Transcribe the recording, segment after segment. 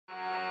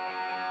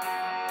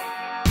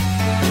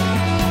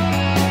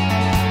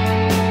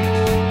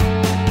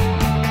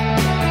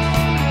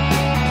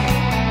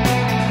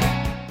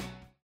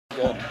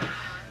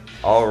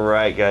All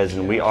right, guys,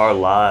 and we are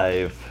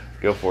live.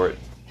 Go for it.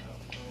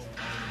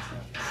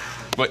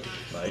 What?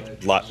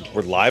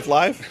 We're live?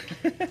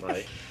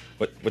 Right.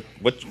 What?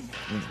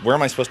 Where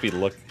am I supposed to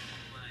be?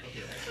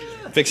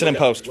 Fix it in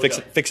post. Fix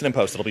it in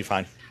post. It'll be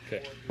fine.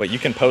 Okay. Wait, you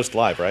can post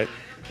live, right?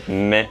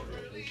 Meh.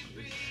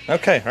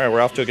 Okay. All right.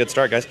 We're off to a good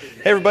start, guys.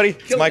 Hey, everybody.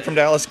 It's Mike from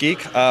Dallas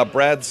Geek.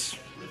 Brad's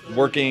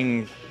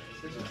working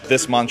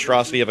this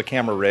monstrosity of a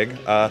camera rig.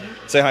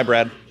 Say hi,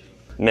 Brad.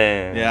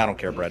 Man. Yeah, I don't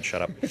care, Brad.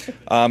 Shut up.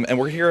 And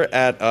we're here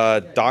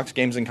at Doc's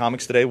Games and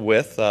Comics today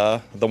with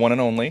the one and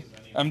only.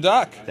 I'm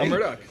Doc. I'm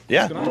Murdoch.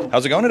 Yeah.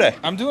 How's it going today?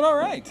 I'm doing all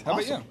right. How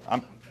Awesome.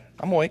 about you?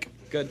 I'm awake.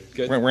 Good.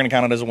 We're going to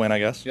count it as a win, I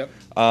guess.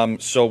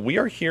 Yep. So we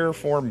are here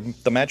for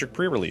the Magic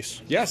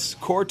pre-release. Yes,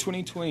 Core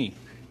 2020.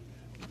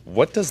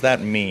 What does that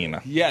mean?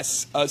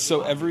 Yes.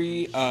 So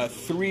every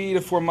 3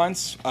 to 4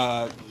 months,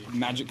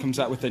 Magic comes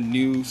out with a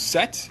new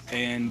set,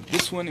 and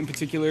this one in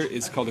particular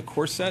is called a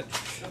Core set,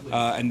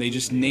 and they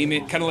just name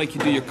it kind of like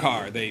you do your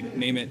car. They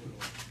name it.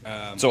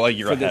 So a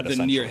year for ahead,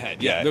 the year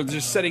ahead. Yeah. Yeah. They're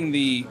just setting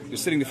the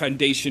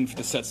foundation for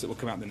the sets that will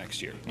come out the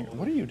next year.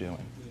 What are you doing?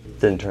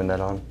 Didn't turn that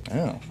on.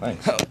 Oh,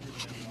 thanks.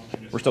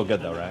 We're still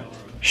good though, right?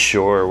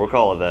 Sure, we'll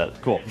call it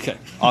that. Cool. Okay.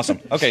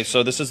 Awesome. Okay,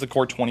 so this is the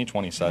Core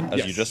 2020 set, as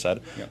Yes. you just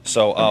said. Yeah.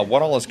 So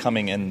what all is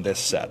coming in this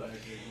set?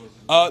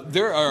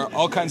 There are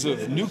all kinds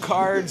of new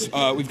cards.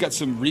 We've got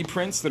some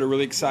reprints that are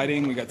really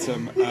exciting. We got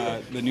some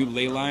the new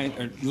ley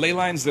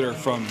lines that are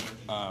from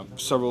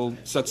several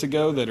sets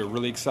ago that are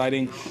really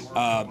exciting.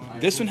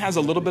 This one has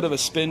a little bit of a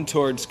spin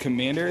towards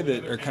Commander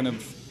that are kind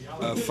of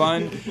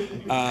fun,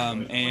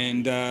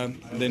 and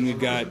then we've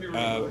got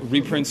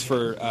reprints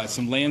for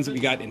some lands that we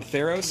got in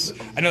Theros.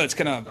 I know that's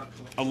kind of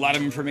a lot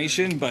of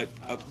information, but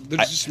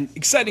there's just some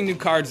exciting new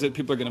cards that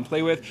people are going to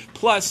play with.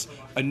 Plus,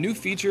 a new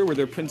feature where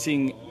they're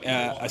printing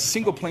a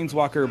single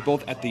Planeswalker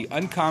both at the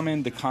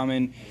uncommon, the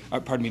common,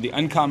 the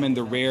uncommon,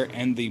 the rare,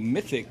 and the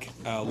mythic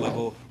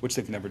level, which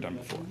they've never done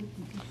before.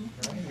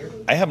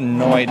 I have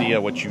no idea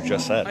what you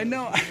just said. I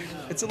know.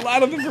 It's a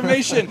lot of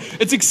information.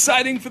 It's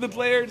exciting for the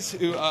players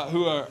who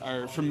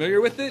are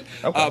familiar with it,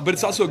 Okay. but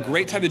it's also a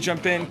great time to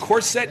jump in.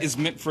 Core set is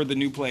meant for the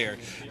new player.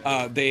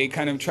 They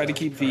kind of try to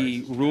keep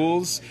the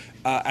rules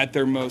at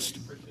their most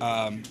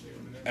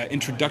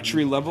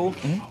introductory level.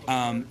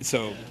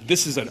 So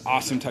this is an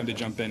awesome time to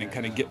jump in and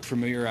kind of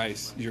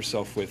familiarize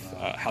yourself with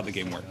how the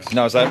game works.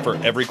 Now, is that for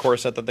every core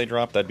set that they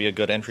drop? That'd be a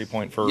good entry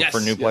point for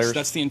new players? Yes,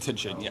 that's the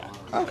intention, yeah.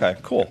 Okay,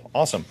 cool.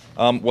 Awesome.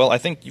 Well, I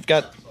think you've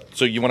got...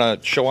 So you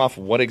want to show off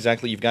what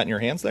exactly you've got in your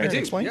hands there? I do,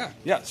 Explain?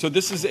 yeah. So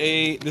this is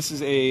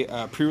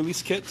a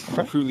pre-release kit,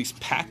 pre-release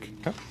pack.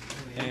 Okay.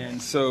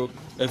 And so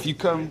if you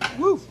come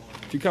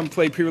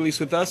play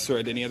pre-release with us or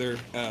at any other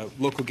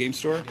local game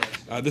store,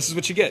 this is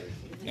what you get.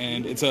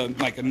 And it's a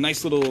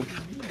nice little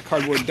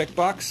cardboard deck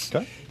box.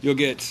 Okay. You'll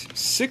get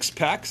 6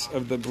 packs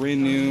of the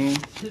brand new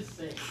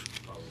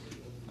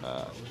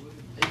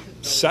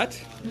set.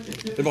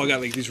 They've all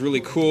got these really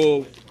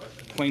cool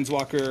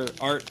Planeswalker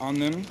art on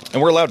them.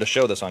 And we're allowed to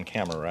show this on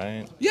camera,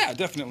 right? Yeah,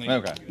 definitely.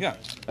 Okay. Yeah.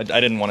 I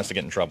didn't want us to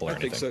get in trouble or I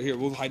think anything. so. Here,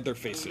 we'll hide their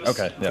faces.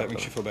 Okay, If yeah. that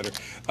makes you feel better.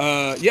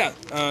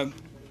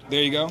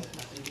 There you go.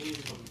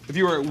 If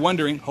you were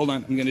wondering, hold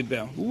on, I'm going to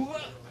down.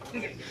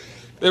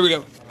 There we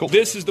go. Cool.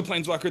 This is the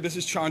Planeswalker. This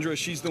is Chandra.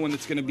 She's the one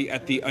that's going to be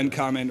at the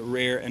uncommon,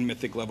 rare, and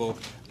mythic level.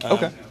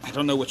 Okay. I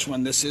don't know which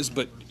one this is,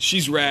 but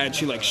she's rad.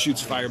 She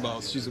shoots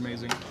fireballs. She's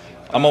amazing.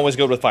 I'm always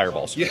good with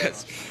fireballs.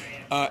 Yes.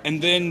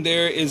 And then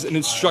there is an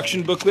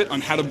instruction booklet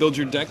on how to build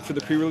your deck for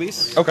the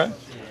pre-release. Okay.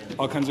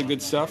 All kinds of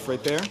good stuff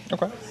right there.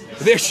 Okay.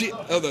 There she.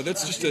 Oh, no,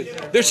 that's just a.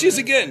 There she is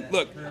again.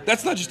 Look,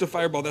 that's not just a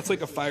fireball. That's like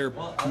a fire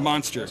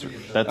monster.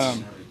 That's...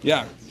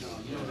 Yeah.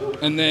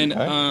 And then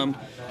Okay.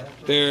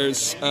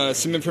 there's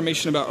some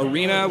information about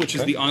Arena, which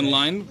is the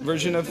online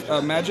version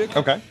of Magic.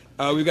 Okay.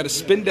 We've got a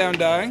spin down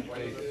die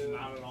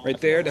right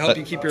there to help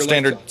you keep your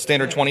standard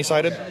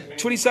 20-sided?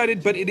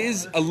 20-sided, but it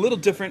is a little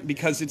different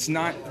because it's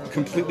not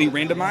completely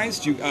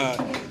randomized.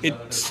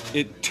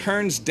 It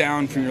turns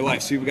down from your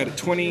life. So you've got a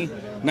 20,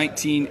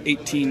 19,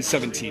 18,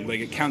 17.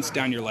 It counts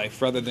down your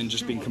life rather than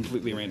just being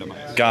completely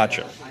randomized.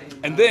 Gotcha.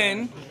 And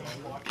then,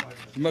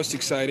 the most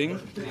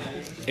exciting,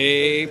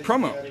 a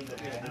promo.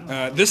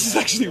 This is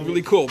actually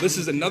really cool. This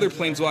is another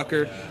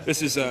Planeswalker.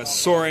 This is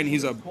Soren.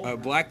 He's a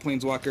black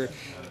Planeswalker.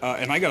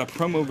 And I got a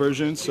promo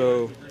version,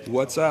 so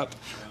what's up?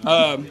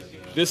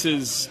 This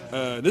is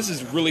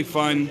really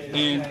fun.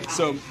 And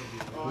so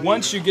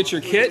once you get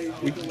your kit,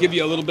 we give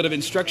you a little bit of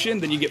instruction.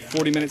 Then you get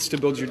 40 minutes to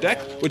build your deck.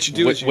 What you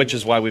do Which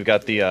is why we've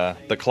got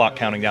the clock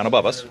counting down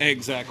above us.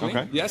 Exactly.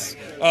 Okay. Yes.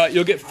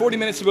 You'll get 40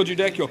 minutes to build your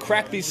deck. You'll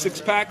crack these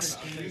 6 packs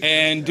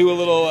and do a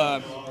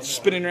little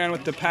spinning around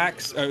with the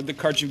packs, or the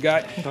cards you've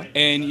got. Okay.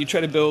 And you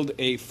try to build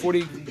a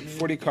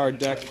 40 card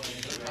deck.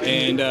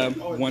 And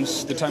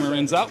once the timer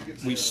runs out,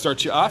 we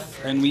start you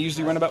off. And we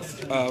usually run about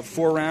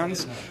 4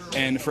 rounds.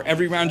 And for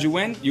every round you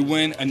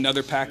win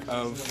another pack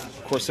of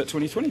Core Set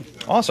 2020.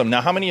 Awesome.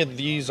 Now, how many of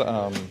these...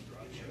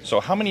 So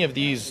how many of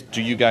these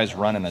do you guys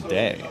run in a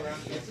day?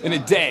 In a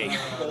day.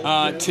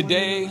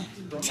 Today,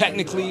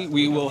 technically,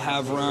 we will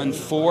have run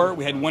 4.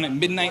 We had one at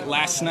midnight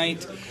last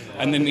night,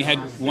 and then we had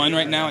one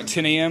right now at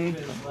 10 a.m.,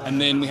 and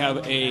then we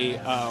have a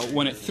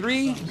one at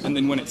 3, and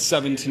then one at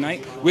 7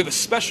 tonight. We have a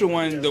special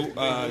one. The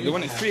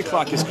one at 3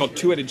 o'clock is called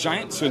Two-Headed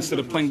Giant, so instead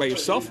of playing by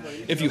yourself,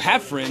 if you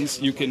have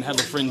friends, you can have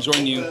a friend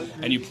join you,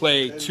 and you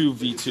play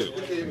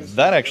 2v2.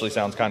 That actually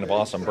sounds kind of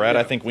awesome. Brad,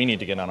 I think we need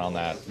to get in on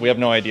that. We have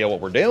no idea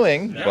what we're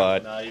doing,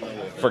 but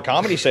for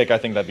comedy's sake, I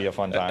think that'd be a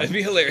fun time. That'd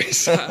be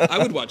hilarious. I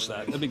would watch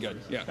that. That'd be good,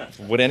 yeah.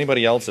 Would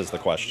anybody else is the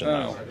question,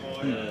 though?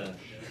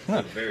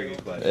 Very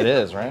good question. It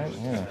is, right?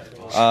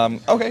 Yeah.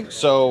 Okay,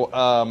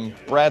 so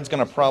Brad's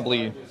going to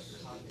probably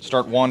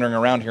start wandering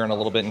around here in a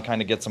little bit and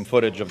kind of get some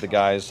footage of the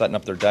guys setting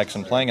up their decks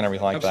and playing and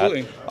everything like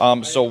Absolutely.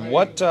 that. So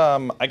what,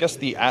 I guess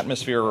the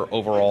atmosphere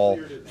overall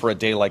for a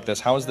day like this,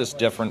 how is this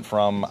different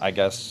from, I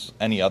guess,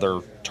 any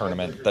other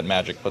tournament that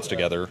Magic puts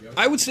together?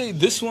 I would say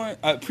this one,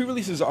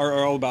 pre-releases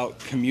are all about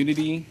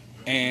community.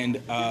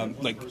 And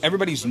like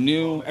everybody's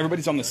new,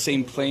 everybody's on the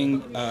same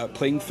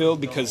playing field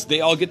because they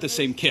all get the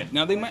same kit.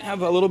 Now they might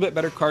have a little bit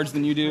better cards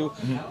than you do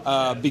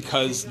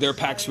because their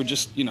packs were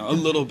just a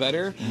little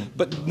better.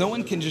 But no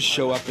one can just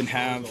show up and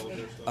have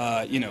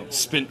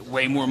spent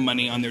way more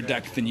money on their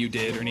deck than you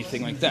did or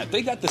anything like that.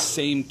 They got the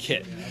same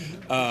kit.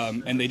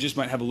 And they just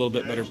might have a little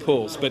bit better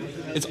pulls. But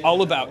it's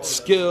all about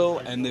skill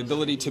and the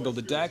ability to build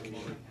a deck,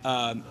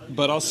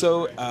 but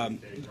also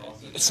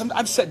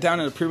I've sat down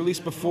at a pre-release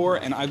before,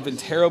 and I've been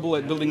terrible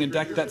at building a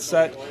deck that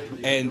set,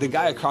 and the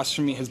guy across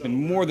from me has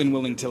been more than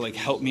willing to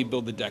help me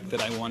build the deck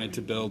that I wanted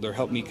to build, or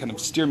help me kind of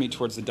steer me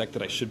towards the deck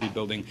that I should be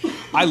building.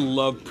 I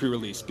love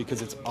pre-release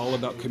because it's all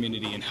about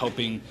community and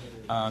helping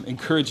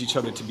encourage each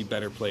other to be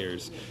better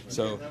players.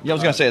 So yeah, I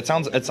was gonna say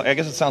I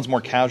guess it sounds more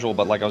casual,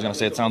 but like I was gonna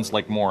say, it sounds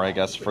like more, I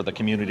guess, for the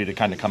community to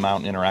kind of come out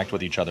and interact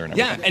with each other and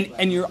everything. Yeah,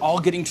 and you're all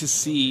getting to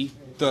see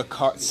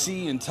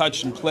see and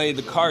touch and play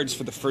the cards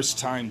for the first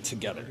time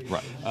together.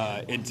 Right.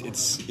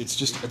 It's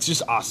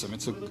just awesome.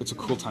 It's a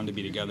cool time to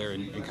be together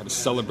and kind of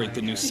celebrate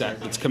the new set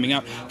that's coming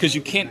out, because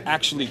you can't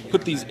actually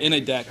put these in a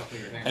deck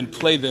and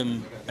play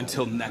them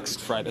until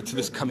next Friday, to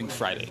this coming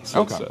Friday.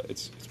 So okay.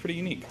 It's pretty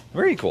unique.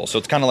 Very cool. So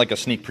it's kind of like a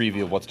sneak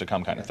preview of what's to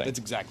come, kind of thing. That's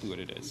exactly what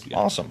it is. Yeah.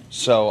 Awesome.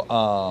 So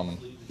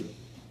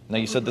now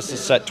you said this is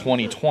set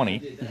 2020.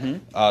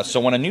 Mm-hmm. So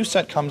when a new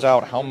set comes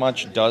out, how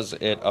much does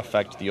it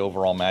affect the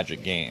overall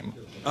Magic game?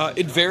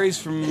 It varies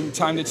from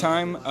time to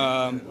time.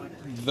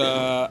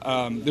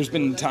 There's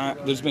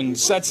been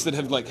sets that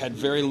have had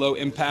very low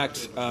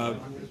impact.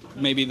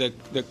 Maybe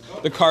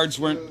the cards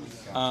weren't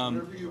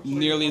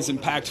nearly as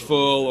impactful,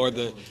 or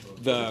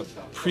the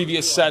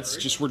previous sets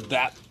just were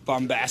that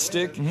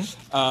bombastic.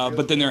 Mm-hmm.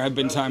 But then there have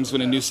been times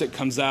when a new set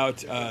comes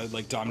out,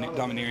 like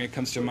Dominaria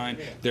comes to mind.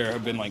 There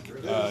have been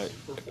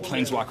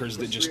Planeswalkers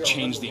that just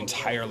change the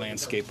entire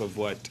landscape of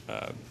what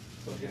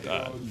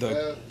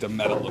the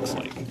meta looks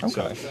like.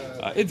 Okay.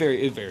 So it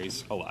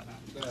varies a lot.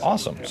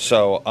 Awesome. Yeah.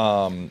 So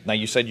now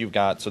you said you've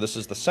got, so this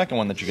is the second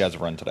one that you guys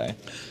have run today.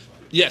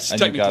 Yes,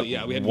 and technically,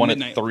 yeah. We had one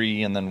midnight. At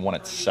 3 and then one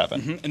at 7.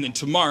 Mm-hmm. And then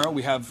tomorrow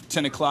we have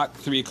 10 o'clock,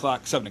 3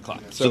 o'clock, 7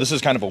 o'clock. So this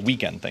is kind of a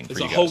weekend thing for you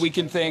guys. It's a whole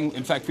weekend thing.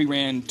 In fact, we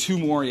ran 2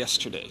 more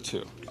yesterday,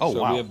 too. Oh,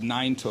 so wow. we have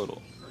 9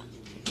 total.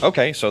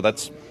 Okay, so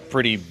that's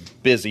pretty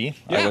busy,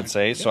 yeah. I would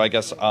say. Yeah. So I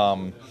guess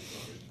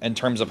in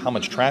terms of how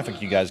much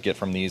traffic you guys get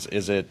from these,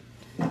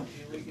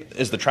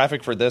 is the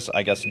traffic for this,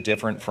 I guess,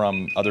 different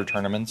from other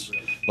tournaments?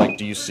 Like,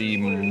 do you see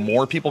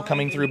more people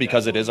coming through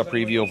because it is a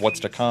preview of what's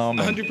to come?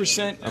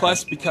 100%. Okay.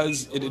 Plus,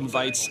 because it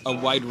invites a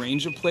wide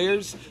range of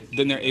players,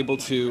 then they're able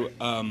to,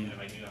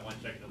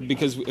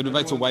 because it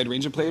invites a wide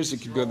range of players,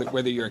 it could go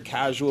whether you're a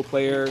casual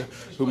player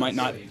who might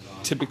not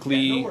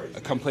typically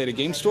come play at a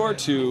game store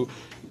to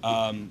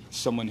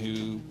someone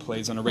who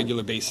plays on a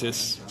regular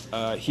basis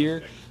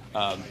here.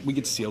 We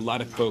get to see a lot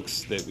of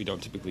folks that we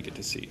don't typically get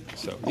to see.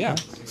 So, yeah,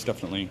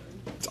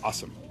 it's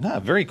awesome. Yeah,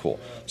 very cool.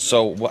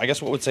 So, I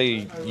guess what would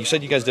say, you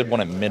said you guys did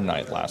one at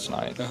midnight last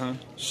night. Uh-huh.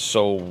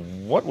 So,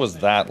 what was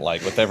that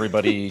like with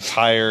everybody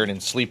tired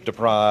and sleep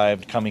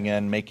deprived, coming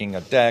in, making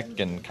a deck,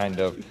 and kind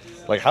of,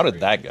 how did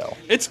that go?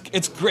 It's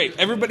great.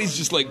 Everybody's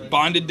just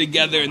bonded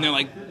together, and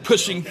they're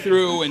pushing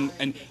through,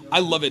 and I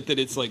love it that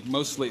it's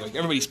mostly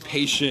everybody's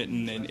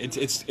patient, and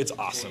it's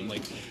awesome.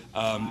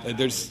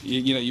 There's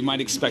you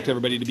might expect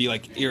everybody to be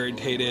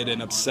irritated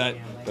and upset,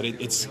 but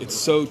it's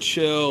so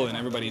chill, and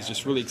everybody's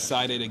just really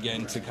excited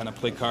again to kind of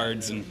play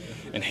cards and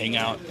hang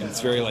out, and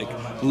it's very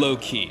low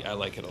key. I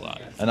like it a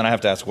lot. And then I have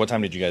to ask, what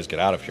time did you guys get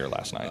out of here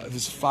last night? It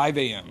was 5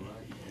 a.m.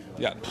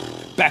 Yeah,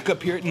 back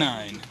up here at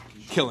 9,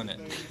 killing it.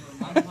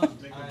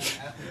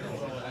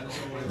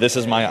 This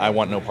is my I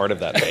want no part of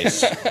that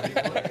base.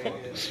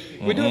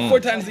 We do it 4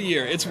 times a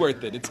year. It's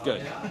worth it. It's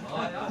good.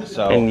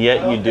 So, and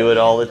yet you do it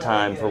all the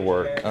time for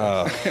work.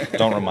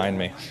 Don't remind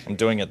me. I'm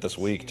doing it this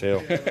week,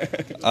 too.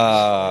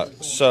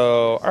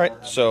 So, all right.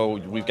 So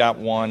we've got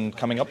one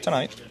coming up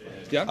tonight.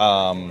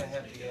 Yeah.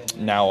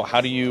 Now, how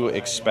do you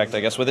expect, I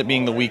guess, with it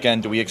being the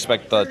weekend, do we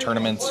expect the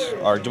tournaments,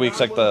 or do we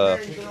expect the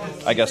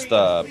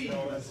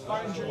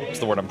what's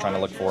the word I'm trying to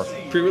look for?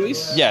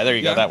 Pre-release? Yeah, there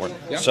you go, that word.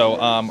 Yeah. So,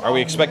 are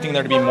we expecting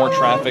there to be more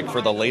traffic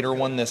for the later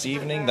one this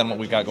evening than what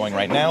we've got going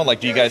right now? Like,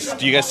 do you guys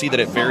see that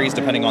it varies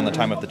depending on the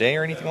time of the day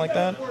or anything like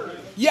that?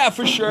 Yeah,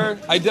 for sure.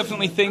 I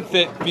definitely think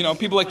that,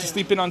 people like to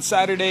sleep in on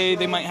Saturday.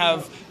 They might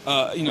have,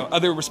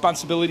 other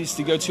responsibilities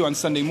to go to on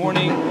Sunday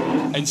morning.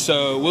 And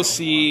so we'll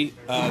see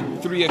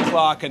 3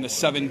 o'clock and the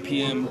 7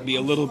 p.m. be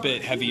a little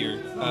bit heavier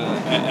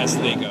as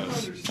the day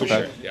goes. For Okay.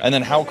 sure. Yeah. And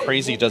then how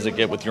crazy does it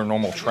get with your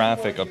normal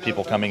traffic of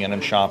people coming in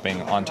and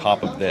shopping on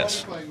top of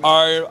this?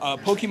 Our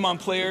Pokemon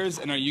players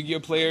and our Yu-Gi-Oh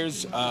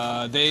players,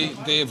 they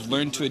have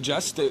learned to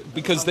adjust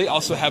because they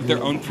also have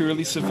their own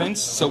pre-release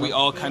events. So we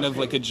all kind of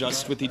like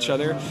adjust with each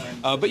other.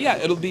 But yeah,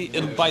 it'll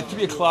by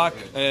 3 o'clock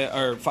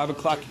or 5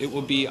 o'clock. It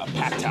will be a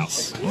packed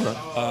house,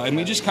 and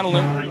we just kind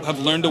of have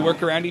learned to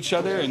work around each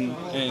other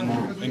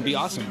and be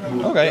awesome.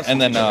 Okay.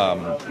 And then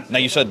now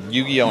you said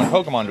Yu-Gi-Oh and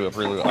Pokemon do a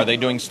pre-release. Are they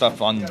doing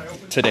stuff on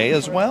today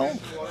as well?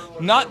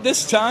 Not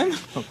this time.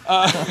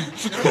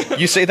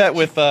 You say that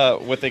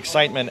with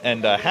excitement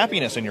and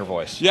happiness in your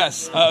voice.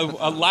 Yes.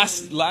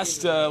 Last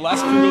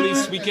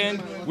pre-release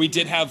weekend, we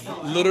did have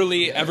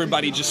literally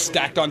everybody just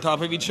stacked on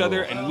top of each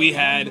other, and we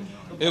had.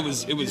 It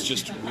was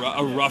just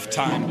a rough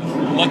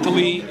time.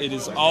 Luckily, it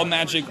is all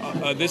Magic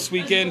this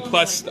weekend,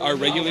 plus our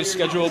regular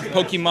scheduled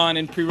Pokemon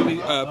and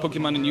pre-release,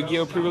 Pokemon and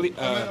Yu-Gi-Oh pre-release,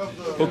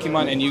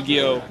 Pokemon and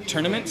Yu-Gi-Oh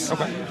tournaments.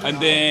 Okay.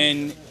 And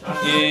then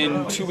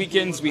in 2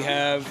 weekends we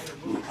have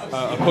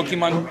a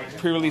Pokemon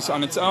pre-release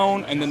on its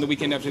own, and then the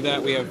weekend after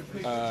that we have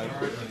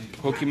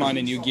Pokemon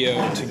and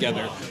Yu-Gi-Oh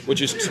together,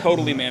 which is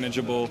totally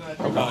manageable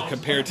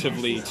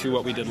comparatively to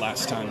what we did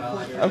last time.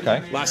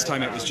 Okay. Last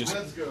time it was just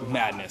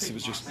madness. It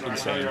was just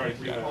insane.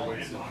 Yeah.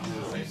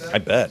 I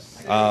bet.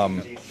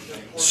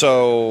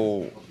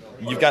 So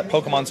you've got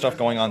Pokemon stuff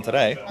going on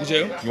today. You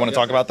do? You want to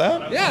talk about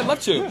that? Yeah, I'd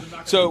love to.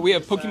 So we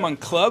have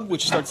Pokemon Club,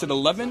 which starts at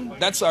 11.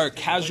 That's our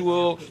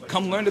casual,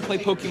 come learn to play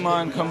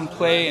Pokemon, come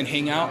play and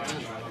hang out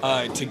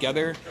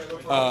together.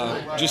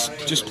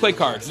 Just play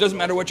cards. It doesn't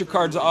matter what your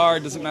cards are.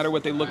 It doesn't matter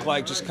what they look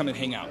like. Just come and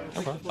hang out.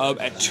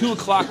 Okay. At 2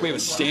 o'clock, we have a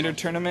standard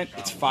tournament.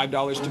 It's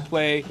 $5 to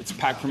play. It's a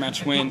pack per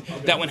match win.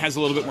 That one has a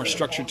little bit more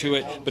structure to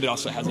it, but it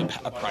also has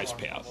a prize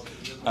payout.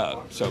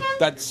 So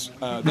that's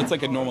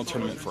like a normal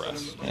tournament for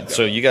us. Yeah,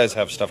 so you guys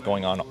have stuff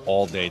going on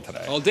all day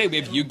today. All day. We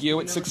have Yu-Gi-Oh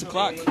at 6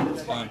 o'clock.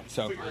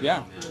 So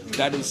yeah,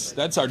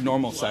 that's our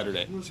normal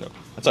Saturday. So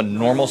That's a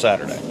normal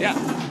Saturday. yeah,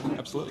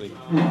 absolutely.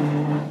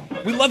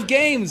 We love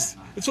games.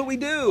 It's what we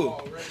do.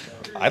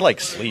 I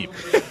like sleep.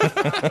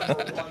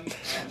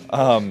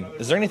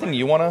 Is there anything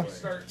you want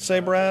to say,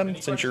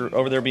 Brad, since you're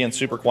over there being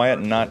super quiet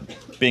and not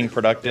being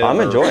productive?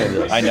 I'm enjoying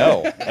this. I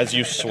know, as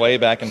you sway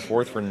back and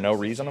forth for no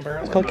reason,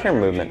 apparently. It's called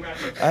camera movement.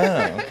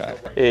 Oh, okay.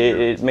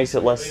 It makes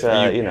it less,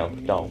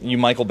 dull. You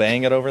Michael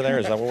Baying it over there?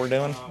 Is that what we're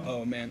doing?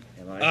 Oh man.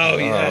 Oh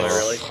yeah.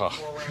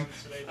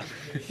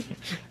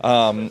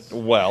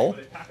 Well,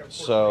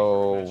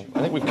 so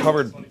I think we've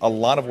covered a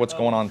lot of what's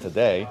going on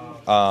today.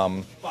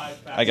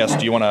 I guess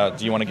do you want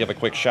to give a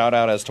quick shout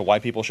out as to why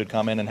people should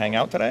come in and hang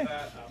out today?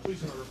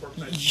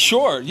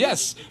 Sure.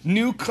 Yes.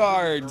 New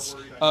cards.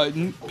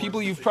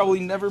 People you've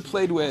probably never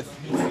played with,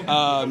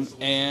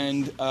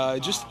 and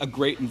just a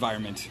great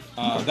environment.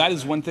 That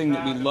is one thing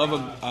that we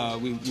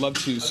love. We love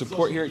to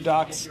support here at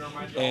Docs,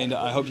 and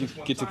I hope you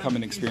get to come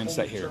and experience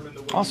that here.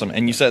 Awesome.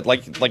 And you said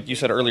like you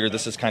said earlier,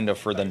 this is kind of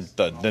for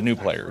the new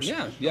players.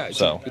 Yeah.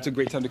 It's a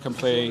great time to come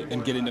play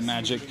and get into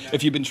Magic.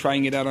 If you've been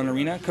trying it out on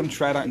Arena, come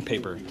try it out in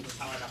paper.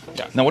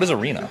 Yeah. Now, what is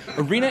Arena?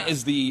 Arena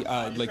is the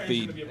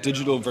the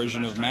digital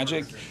version of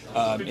Magic.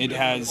 It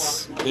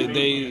has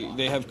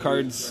they have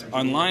cards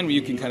online where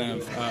you can kind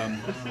of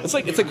it's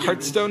like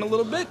Hearthstone a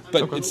little bit,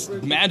 but it's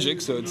Magic,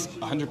 so it's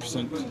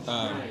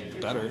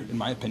 100% better in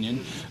my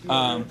opinion.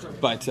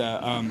 But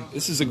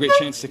this is a great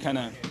chance to kind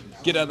of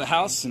get out of the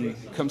house and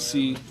come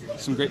see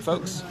some great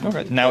folks.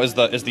 Okay. Now, is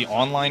the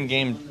online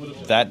game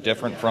that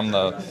different from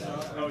the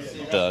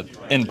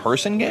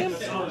in-person game?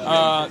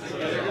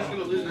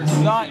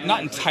 Not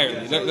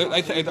entirely.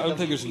 I don't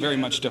think there's very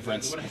much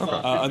difference,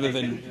 other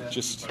than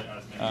just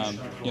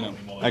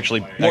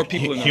Actually, more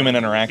people human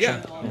interaction.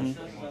 Yeah.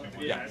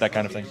 Mm-hmm. Yeah, That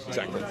kind of thing.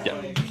 exactly.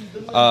 Yeah.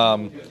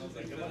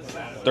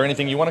 There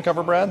anything you want to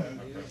cover, Brad?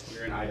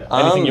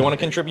 Anything you want to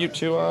contribute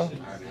to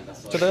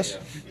this?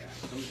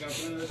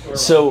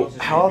 So,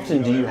 how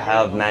often do you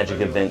have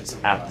Magic events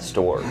at the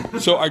store?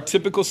 So our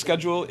typical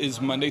schedule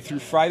is Monday through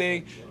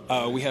Friday.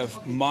 We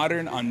have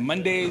Modern on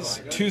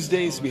Mondays.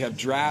 Tuesdays we have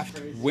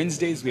Draft.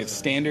 Wednesdays we have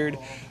Standard.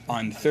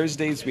 On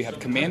Thursdays we have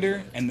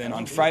Commander. And then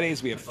on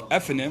Fridays we have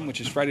FNM,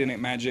 which is Friday Night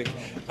Magic.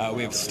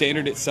 We have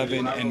Standard at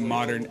 7 and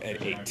Modern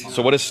at 8.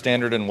 So what is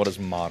standard and what is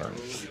modern?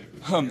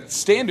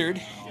 Standard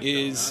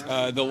is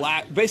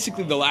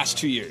basically the last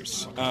 2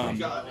 years. We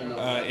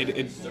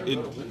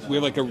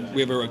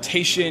have a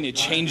rotation. It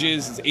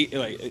changes.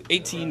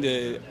 It's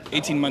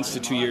 18 months to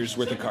 2 years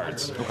worth of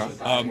cards. Okay.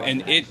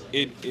 And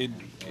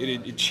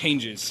it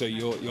changes. So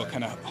you'll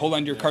kind of hold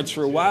on to your cards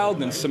for a while.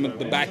 Then some of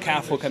the back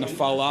half will kind of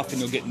fall off,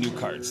 and you'll get new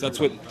cards. That's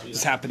what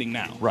is happening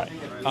now. Right.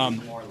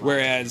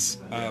 Whereas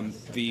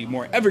the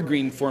more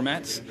evergreen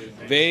formats,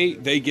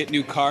 they get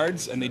new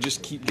cards and they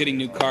just keep getting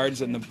new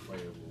cards, and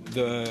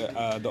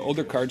the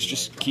older cards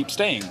just keep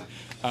staying.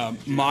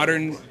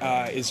 Modern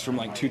is from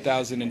like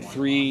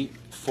 2003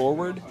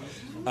 forward.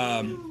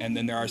 And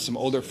then there are some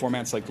older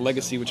formats like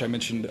Legacy, which I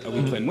mentioned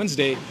we play on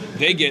Wednesday.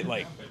 They get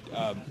like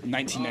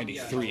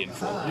 1993 and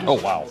forward.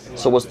 Oh, wow.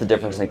 So what's the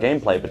difference in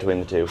gameplay between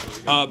the two?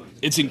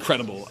 It's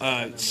incredible.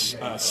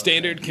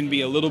 Standard can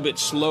be a little bit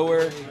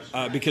slower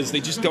because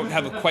they just don't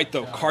have quite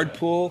the card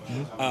pool.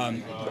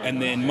 And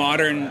then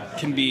Modern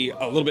can be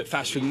a little bit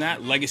faster than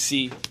that.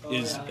 Legacy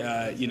is,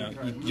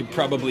 you're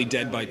probably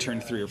dead by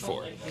turn 3 or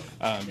 4.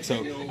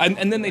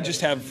 And then they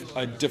just have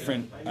a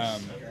different...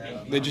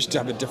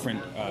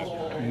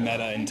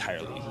 meta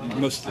entirely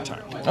most of the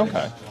time.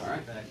 Okay.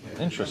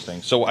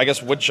 Interesting. So I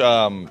guess which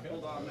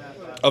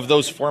of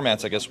those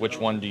formats, I guess which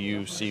one do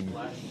you see,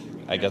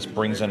 I guess,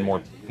 brings in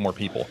more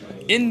people?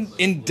 In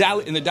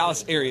the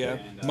Dallas area,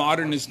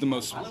 Modern is the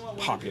most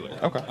popular.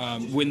 Okay.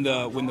 When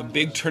the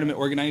big tournament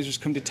organizers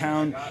come to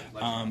town,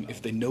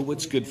 if they know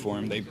what's good for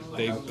them,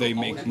 they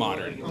make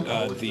Modern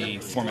the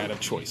format of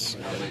choice.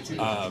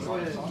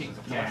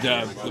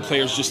 The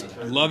players just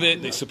love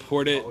it. They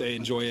support it. They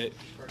enjoy it,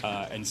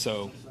 and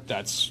so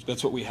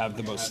that's what we have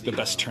the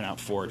best turnout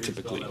for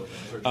typically.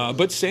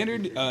 But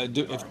Standard,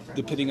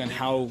 depending on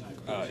how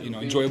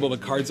enjoyable the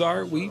cards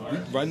are, we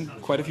run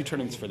quite a few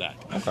tournaments for that.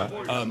 Okay.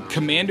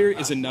 Commander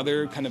is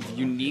another kind of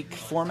unique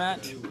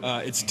format.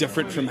 It's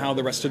different from how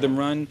the rest of them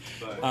run.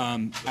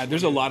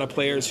 There's a lot of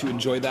players who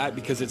enjoy that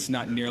because it's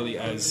not nearly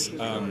as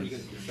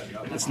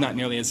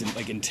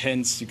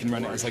intense. You can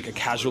run it as like a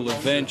casual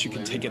event. You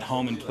can take it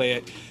home and play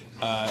it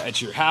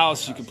at your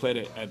house. You can play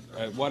it at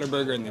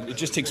Whataburger, and it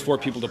just takes 4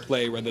 people to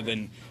play rather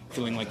than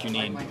feeling like you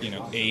need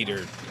 8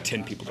 or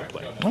 10 people to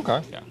play.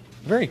 Okay. Yeah.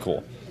 Very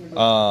cool.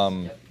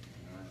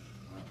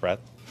 Brad,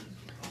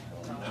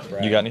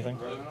 you got anything?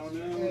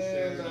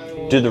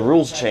 Do the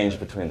rules change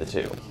between the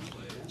two?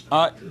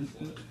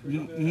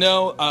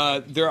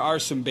 No, there are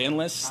some ban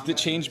lists that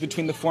change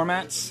between the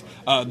formats.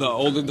 The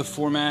older the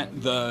format,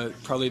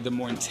 probably the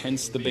more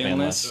intense the ban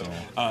list,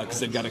 because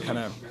they've got to kind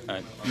of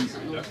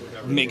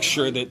make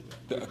sure that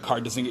the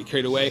card doesn't get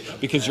carried away,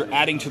 because you're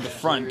adding to the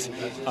front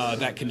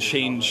that can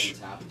change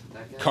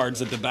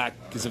cards at the back,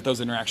 because if those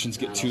interactions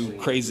get too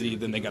crazy,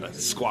 then they got to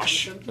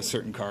squash a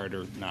certain card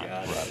or not.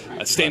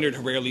 Standard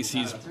rarely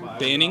sees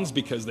bannings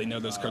because they know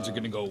those cards are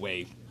going to go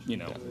away,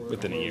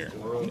 within a year.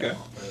 Okay.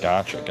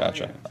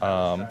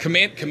 Gotcha.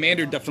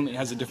 Commander definitely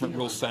has a different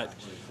rule set.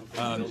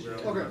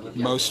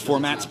 Most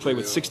formats play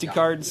with 60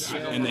 cards,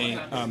 and they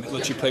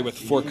let you play with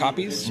 4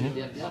 copies.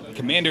 Mm-hmm.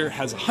 Commander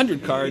has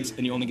 100 cards,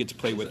 and you only get to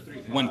play with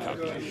 1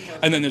 copy.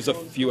 And then there's a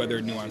few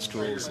other nuanced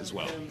rules as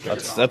well.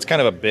 That's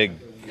kind of a big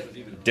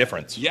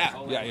difference. Yeah.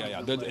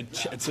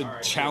 It's a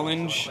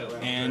challenge,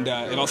 and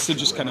it also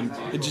just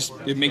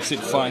it makes it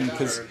fun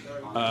because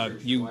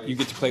you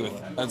get to play with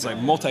it's like a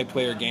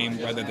multiplayer game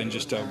rather than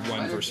just a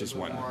 1 versus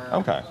 1.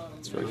 Okay.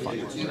 It's very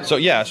fun. So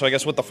I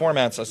guess with the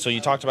formats, so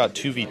you talked about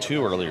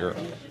 2v2 earlier.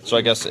 So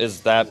I guess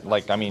is that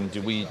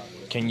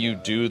can you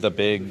do the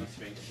big?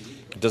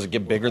 Does it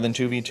get bigger than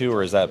 2v2,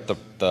 or is that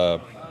the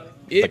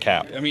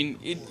cap? I mean,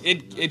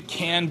 it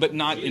can, but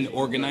not in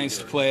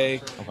organized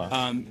play.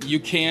 Okay. You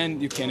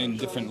can in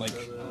different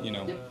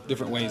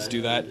different ways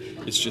do that.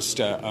 It's just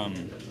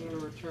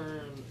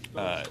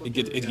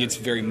it gets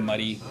very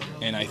muddy,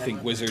 and I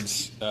think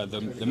Wizards,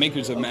 the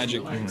makers of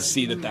Magic,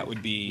 see that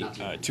would be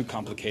too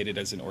complicated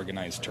as an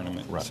organized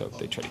tournament. Right. So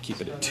they try to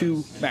keep it at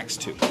 2, max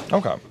 2.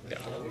 Okay.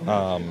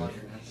 Yeah.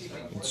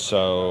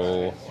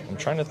 So I'm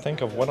trying to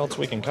think of what else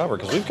we can cover,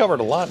 because we've covered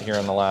a lot here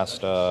in the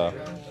last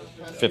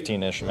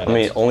 15-ish minutes. I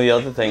mean, only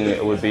other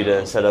thing would be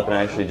to set up and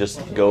actually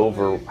just go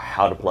over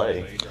how to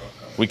play.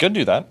 We could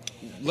do that.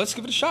 Let's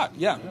give it a shot.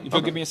 Yeah. If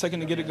you'll give me a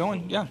second to get it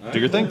going. Yeah. Do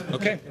your thing.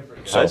 Okay.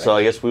 So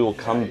I guess we will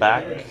come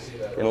back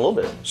in a little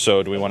bit.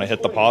 So do we want to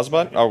hit the pause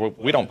button? Or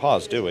we don't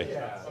pause, do we?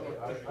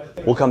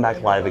 We'll come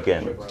back live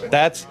again.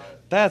 That's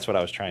what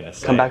I was trying to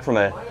say. Come back from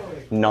a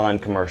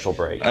non-commercial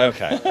break.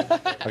 Okay.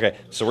 Okay.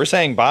 So we're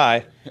saying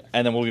bye,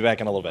 and then we'll be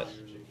back in a little bit.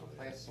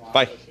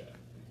 Bye.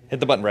 Hit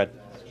the button, Red.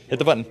 Hit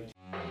the button.